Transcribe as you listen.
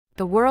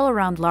The whirl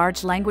around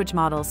large language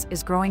models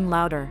is growing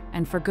louder,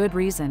 and for good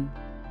reason.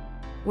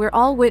 We're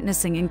all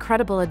witnessing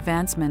incredible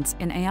advancements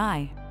in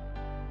AI.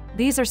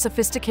 These are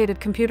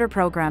sophisticated computer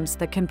programs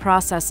that can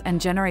process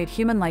and generate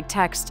human-like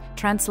text,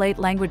 translate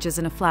languages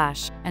in a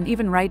flash, and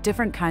even write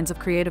different kinds of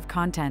creative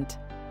content.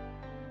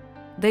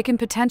 They can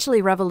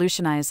potentially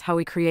revolutionize how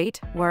we create,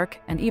 work,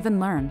 and even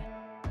learn.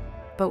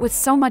 But with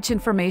so much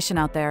information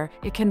out there,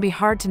 it can be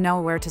hard to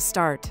know where to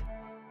start.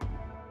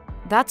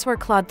 That's where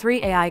Claude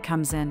 3 AI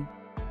comes in.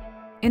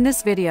 In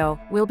this video,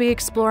 we'll be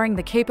exploring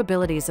the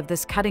capabilities of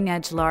this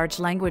cutting-edge large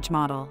language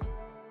model.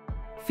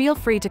 Feel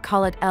free to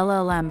call it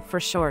LLM for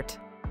short.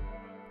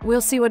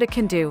 We'll see what it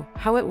can do,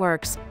 how it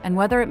works, and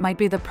whether it might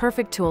be the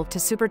perfect tool to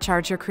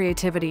supercharge your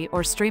creativity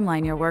or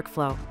streamline your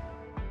workflow.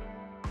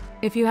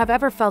 If you have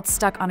ever felt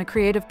stuck on a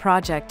creative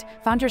project,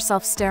 found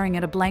yourself staring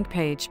at a blank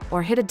page,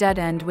 or hit a dead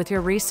end with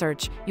your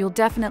research, you'll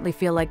definitely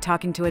feel like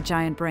talking to a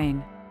giant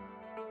brain.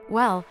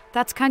 Well,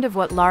 that's kind of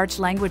what large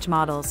language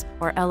models,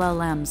 or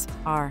LLMs,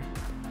 are.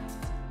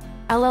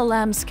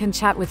 LLMs can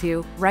chat with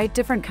you, write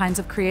different kinds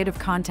of creative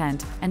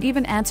content, and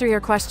even answer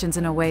your questions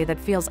in a way that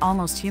feels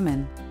almost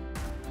human.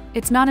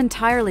 It's not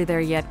entirely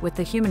there yet with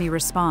the human-y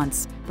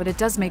response, but it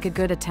does make a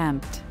good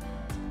attempt.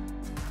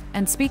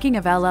 And speaking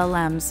of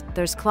LLMs,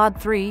 there's Claude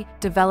 3,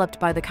 developed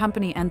by the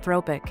company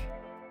Anthropic.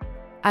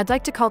 I'd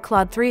like to call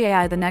Claude 3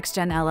 AI the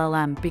next-gen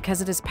LLM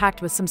because it is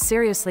packed with some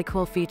seriously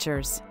cool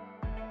features.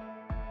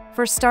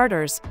 For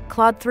starters,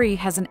 Claude 3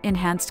 has an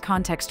enhanced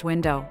context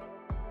window.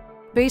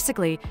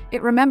 Basically,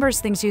 it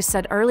remembers things you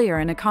said earlier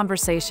in a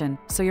conversation,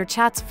 so your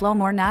chats flow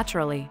more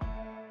naturally.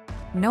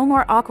 No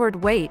more awkward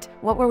 "wait,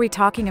 what were we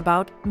talking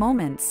about?"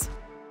 moments.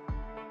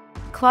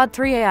 Claude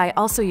 3 AI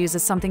also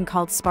uses something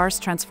called sparse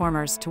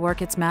transformers to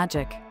work its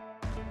magic.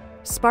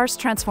 Sparse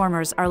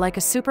transformers are like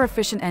a super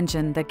efficient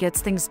engine that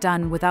gets things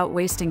done without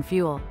wasting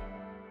fuel.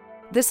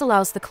 This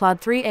allows the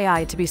Claude 3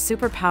 AI to be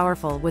super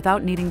powerful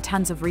without needing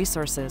tons of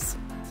resources.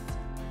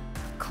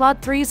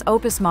 Claude 3's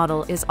Opus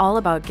model is all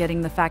about getting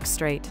the facts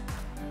straight.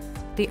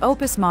 The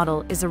Opus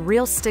model is a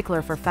real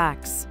stickler for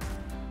facts.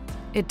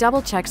 It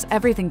double-checks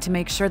everything to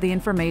make sure the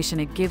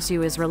information it gives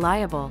you is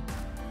reliable.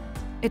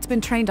 It's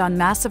been trained on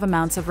massive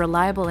amounts of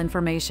reliable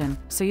information,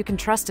 so you can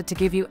trust it to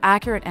give you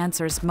accurate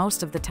answers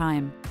most of the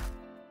time.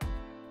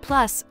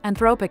 Plus,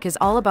 Anthropic is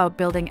all about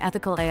building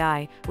ethical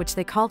AI, which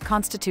they call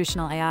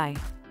constitutional AI.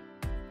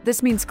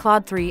 This means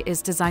Claude 3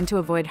 is designed to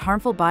avoid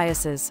harmful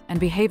biases and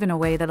behave in a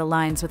way that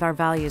aligns with our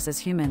values as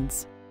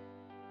humans.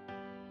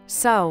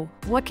 So,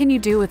 what can you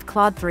do with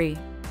Claude 3?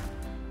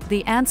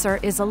 The answer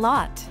is a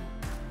lot.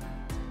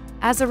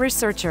 As a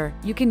researcher,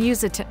 you can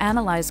use it to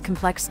analyze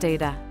complex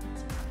data.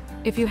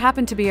 If you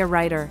happen to be a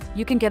writer,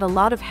 you can get a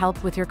lot of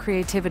help with your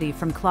creativity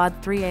from Claude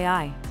 3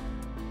 AI.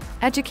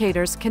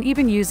 Educators can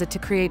even use it to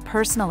create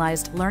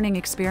personalized learning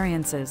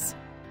experiences.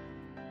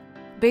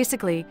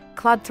 Basically,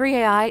 Claude 3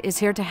 AI is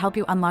here to help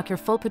you unlock your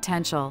full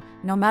potential,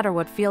 no matter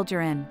what field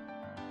you're in.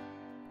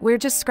 We're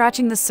just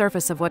scratching the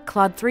surface of what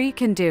Claude 3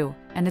 can do,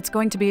 and it's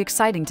going to be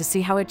exciting to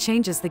see how it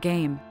changes the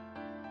game.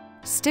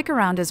 Stick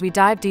around as we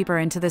dive deeper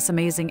into this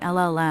amazing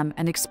LLM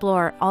and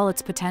explore all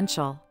its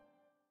potential.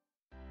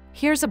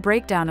 Here's a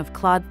breakdown of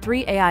Claude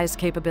 3 AI's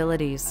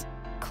capabilities.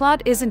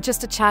 Claude isn't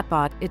just a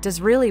chatbot, it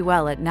does really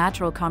well at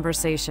natural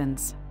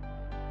conversations.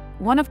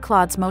 One of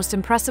Claude's most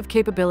impressive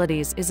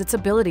capabilities is its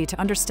ability to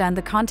understand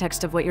the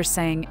context of what you're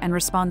saying and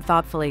respond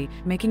thoughtfully,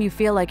 making you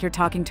feel like you're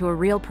talking to a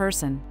real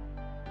person.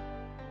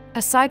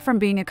 Aside from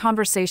being a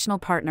conversational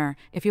partner,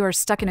 if you are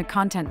stuck in a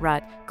content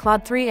rut,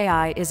 Claude 3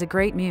 AI is a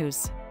great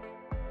muse.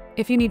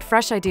 If you need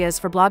fresh ideas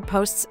for blog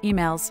posts,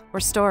 emails, or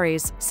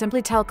stories,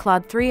 simply tell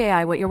Claude 3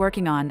 AI what you're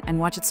working on and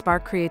watch it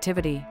spark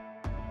creativity.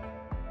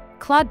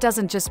 Claude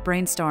doesn't just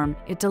brainstorm,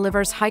 it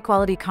delivers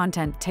high-quality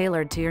content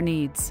tailored to your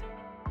needs.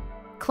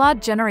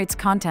 Claude generates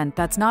content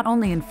that's not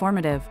only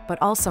informative,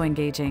 but also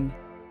engaging.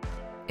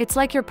 It's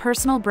like your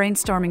personal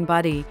brainstorming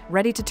buddy,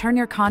 ready to turn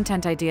your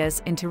content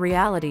ideas into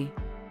reality.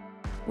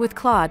 With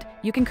Claude,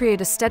 you can create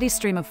a steady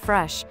stream of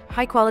fresh,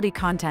 high-quality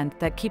content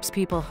that keeps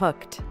people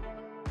hooked.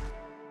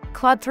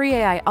 Claude 3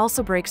 AI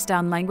also breaks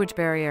down language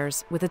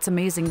barriers with its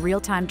amazing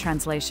real-time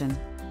translation.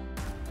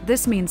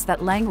 This means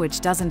that language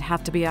doesn't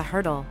have to be a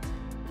hurdle.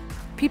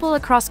 People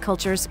across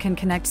cultures can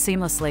connect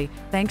seamlessly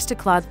thanks to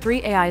Claude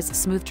 3 AI's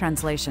smooth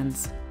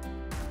translations.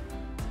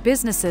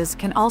 Businesses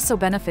can also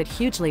benefit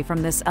hugely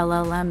from this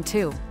LLM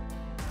too.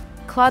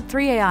 Claude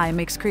 3 AI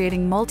makes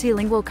creating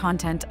multilingual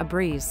content a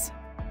breeze.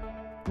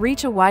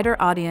 Reach a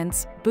wider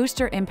audience,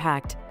 boost your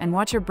impact, and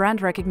watch your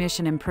brand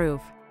recognition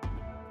improve.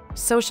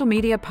 Social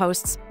media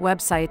posts,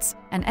 websites,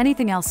 and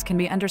anything else can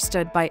be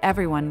understood by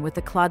everyone with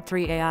the Claude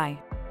 3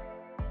 AI.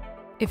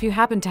 If you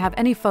happen to have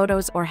any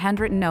photos or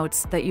handwritten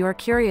notes that you are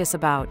curious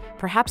about,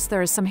 perhaps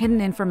there is some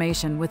hidden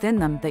information within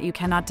them that you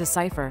cannot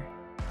decipher.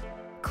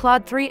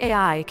 Claude 3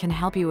 AI can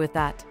help you with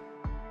that.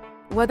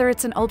 Whether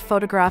it's an old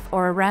photograph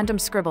or a random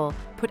scribble,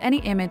 put any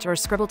image or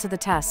scribble to the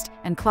test,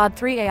 and Claude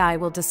 3 AI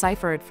will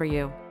decipher it for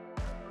you.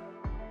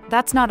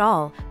 That's not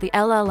all, the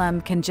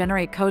LLM can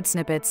generate code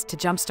snippets to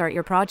jumpstart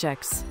your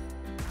projects.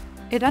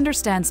 It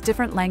understands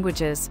different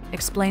languages,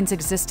 explains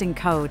existing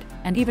code,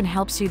 and even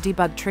helps you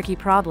debug tricky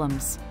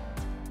problems.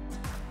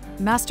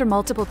 Master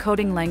multiple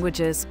coding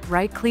languages,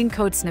 write clean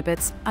code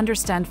snippets,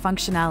 understand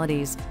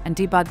functionalities, and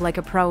debug like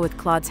a pro with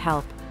Claude's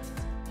help.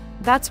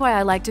 That's why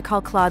I like to call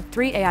Claude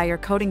 3 AI your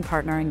coding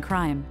partner in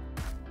crime.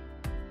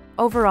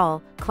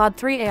 Overall, Claude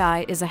 3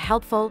 AI is a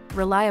helpful,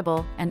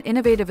 reliable, and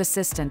innovative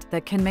assistant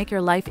that can make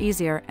your life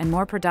easier and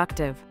more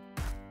productive.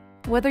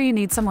 Whether you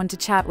need someone to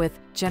chat with,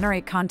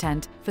 generate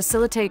content,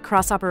 facilitate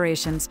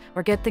cross-operations,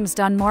 or get things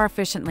done more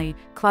efficiently,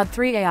 Claude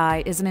 3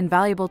 AI is an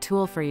invaluable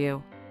tool for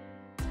you.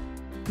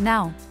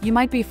 Now, you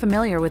might be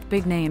familiar with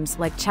big names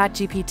like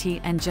ChatGPT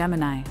and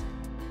Gemini.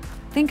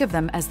 Think of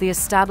them as the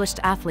established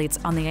athletes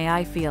on the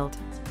AI field.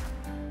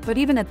 But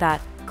even at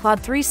that,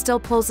 Claude 3 still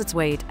pulls its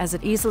weight as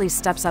it easily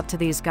steps up to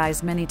these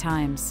guys many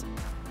times.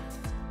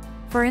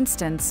 For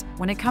instance,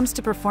 when it comes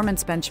to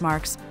performance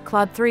benchmarks,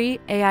 Claude 3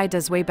 AI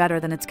does way better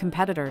than its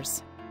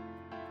competitors.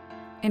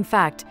 In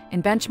fact,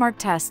 in benchmark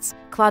tests,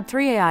 Claude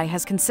 3 AI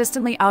has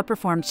consistently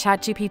outperformed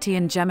ChatGPT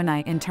and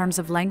Gemini in terms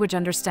of language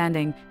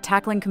understanding,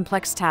 tackling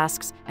complex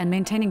tasks, and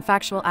maintaining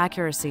factual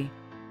accuracy.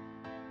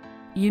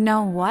 You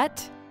know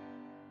what?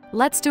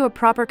 Let's do a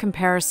proper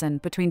comparison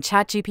between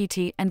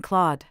ChatGPT and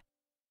Claude.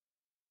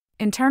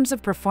 In terms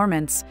of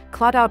performance,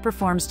 Claude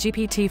outperforms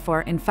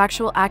GPT-4 in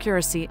factual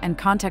accuracy and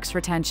context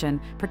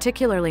retention,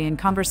 particularly in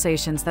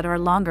conversations that are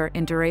longer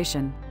in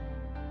duration.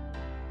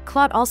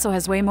 Claude also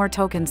has way more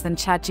tokens than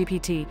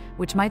ChatGPT,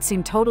 which might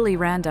seem totally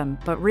random,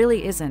 but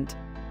really isn't.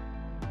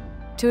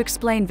 To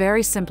explain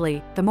very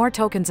simply, the more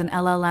tokens an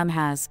LLM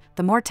has,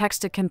 the more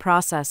text it can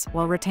process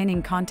while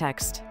retaining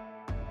context.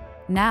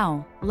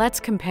 Now, let's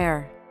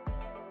compare.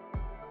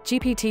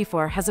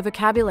 GPT-4 has a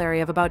vocabulary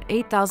of about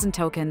 8,000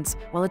 tokens,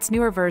 while its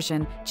newer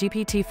version,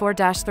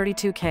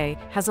 GPT-4-32K,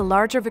 has a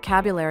larger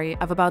vocabulary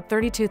of about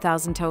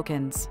 32,000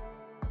 tokens.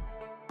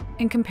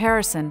 In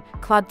comparison,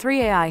 Claude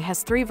 3 AI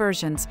has 3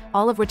 versions,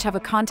 all of which have a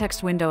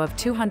context window of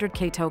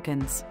 200K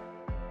tokens.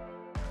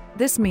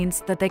 This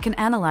means that they can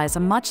analyze a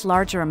much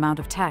larger amount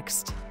of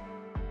text.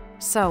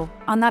 So,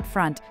 on that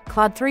front,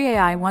 Claude 3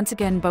 AI once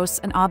again boasts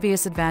an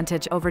obvious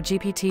advantage over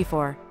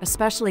GPT-4,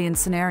 especially in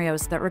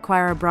scenarios that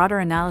require a broader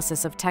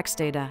analysis of text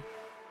data.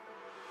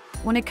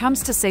 When it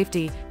comes to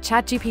safety,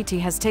 ChatGPT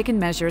has taken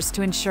measures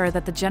to ensure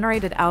that the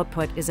generated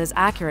output is as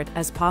accurate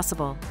as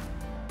possible.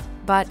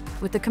 But,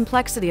 with the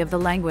complexity of the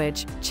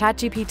language,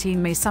 ChatGPT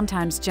may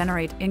sometimes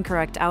generate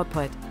incorrect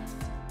output.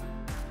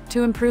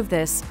 To improve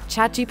this,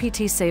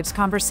 ChatGPT saves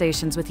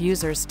conversations with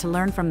users to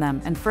learn from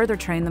them and further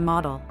train the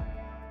model.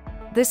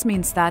 This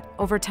means that,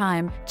 over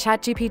time,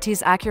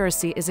 ChatGPT's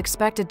accuracy is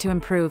expected to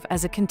improve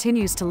as it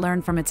continues to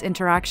learn from its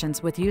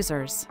interactions with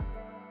users.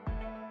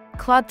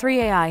 Claude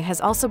 3 AI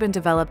has also been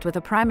developed with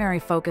a primary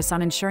focus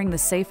on ensuring the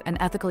safe and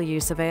ethical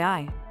use of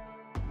AI.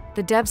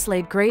 The devs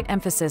laid great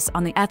emphasis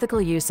on the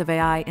ethical use of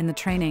AI in the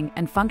training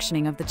and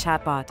functioning of the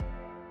chatbot.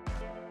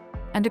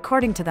 And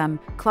according to them,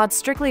 Claude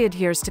strictly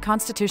adheres to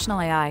constitutional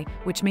AI,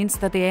 which means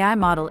that the AI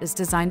model is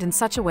designed in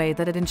such a way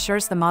that it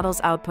ensures the model's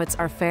outputs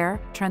are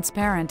fair,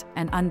 transparent,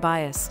 and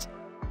unbiased.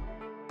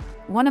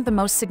 One of the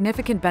most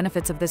significant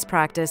benefits of this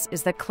practice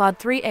is that Claude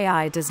 3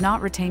 AI does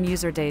not retain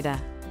user data.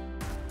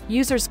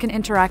 Users can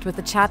interact with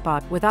the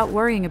chatbot without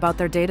worrying about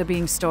their data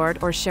being stored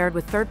or shared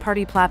with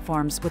third-party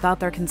platforms without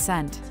their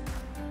consent.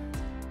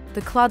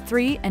 The Claude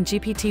 3 and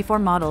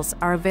GPT-4 models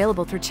are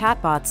available through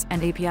chatbots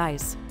and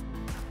APIs.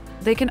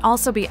 They can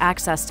also be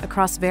accessed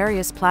across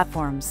various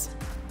platforms.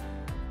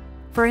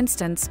 For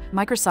instance,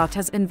 Microsoft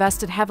has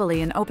invested heavily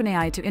in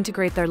OpenAI to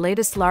integrate their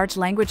latest large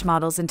language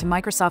models into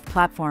Microsoft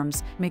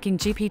platforms, making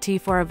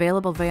GPT-4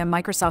 available via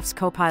Microsoft's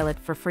Copilot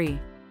for free.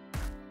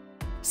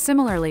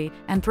 Similarly,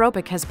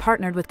 Anthropic has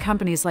partnered with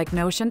companies like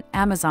Notion,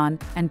 Amazon,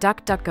 and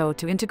DuckDuckGo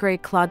to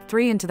integrate Claude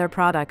 3 into their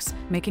products,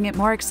 making it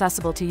more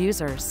accessible to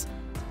users.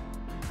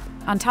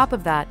 On top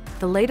of that,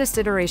 the latest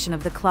iteration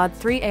of the Claude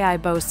 3 AI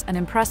boasts an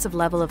impressive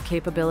level of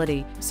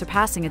capability,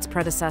 surpassing its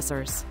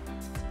predecessors.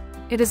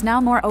 It is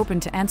now more open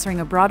to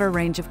answering a broader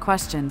range of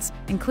questions,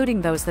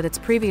 including those that its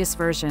previous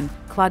version,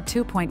 Claude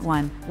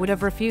 2.1, would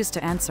have refused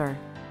to answer.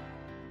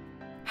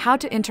 How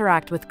to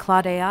interact with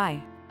Claude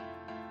AI.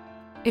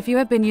 If you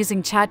have been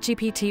using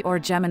ChatGPT or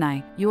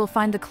Gemini, you will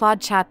find the Claude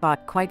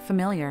chatbot quite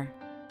familiar.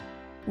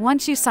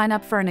 Once you sign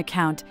up for an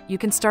account, you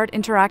can start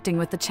interacting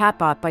with the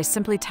chatbot by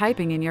simply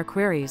typing in your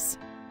queries.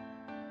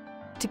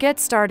 To get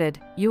started,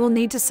 you will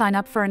need to sign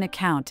up for an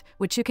account,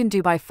 which you can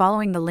do by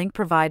following the link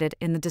provided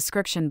in the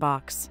description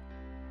box.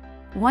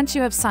 Once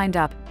you have signed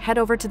up, head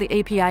over to the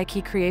API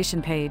key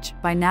creation page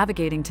by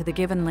navigating to the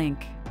given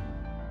link.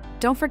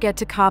 Don't forget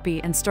to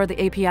copy and store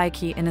the API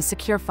key in a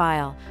secure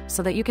file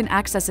so that you can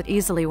access it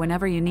easily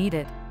whenever you need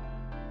it.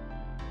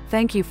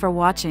 Thank you for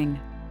watching.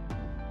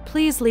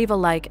 Please leave a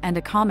like and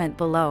a comment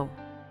below.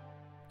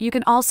 You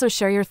can also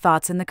share your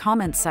thoughts in the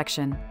comments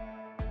section.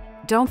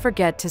 Don't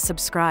forget to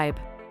subscribe.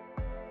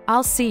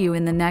 I'll see you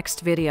in the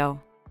next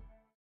video.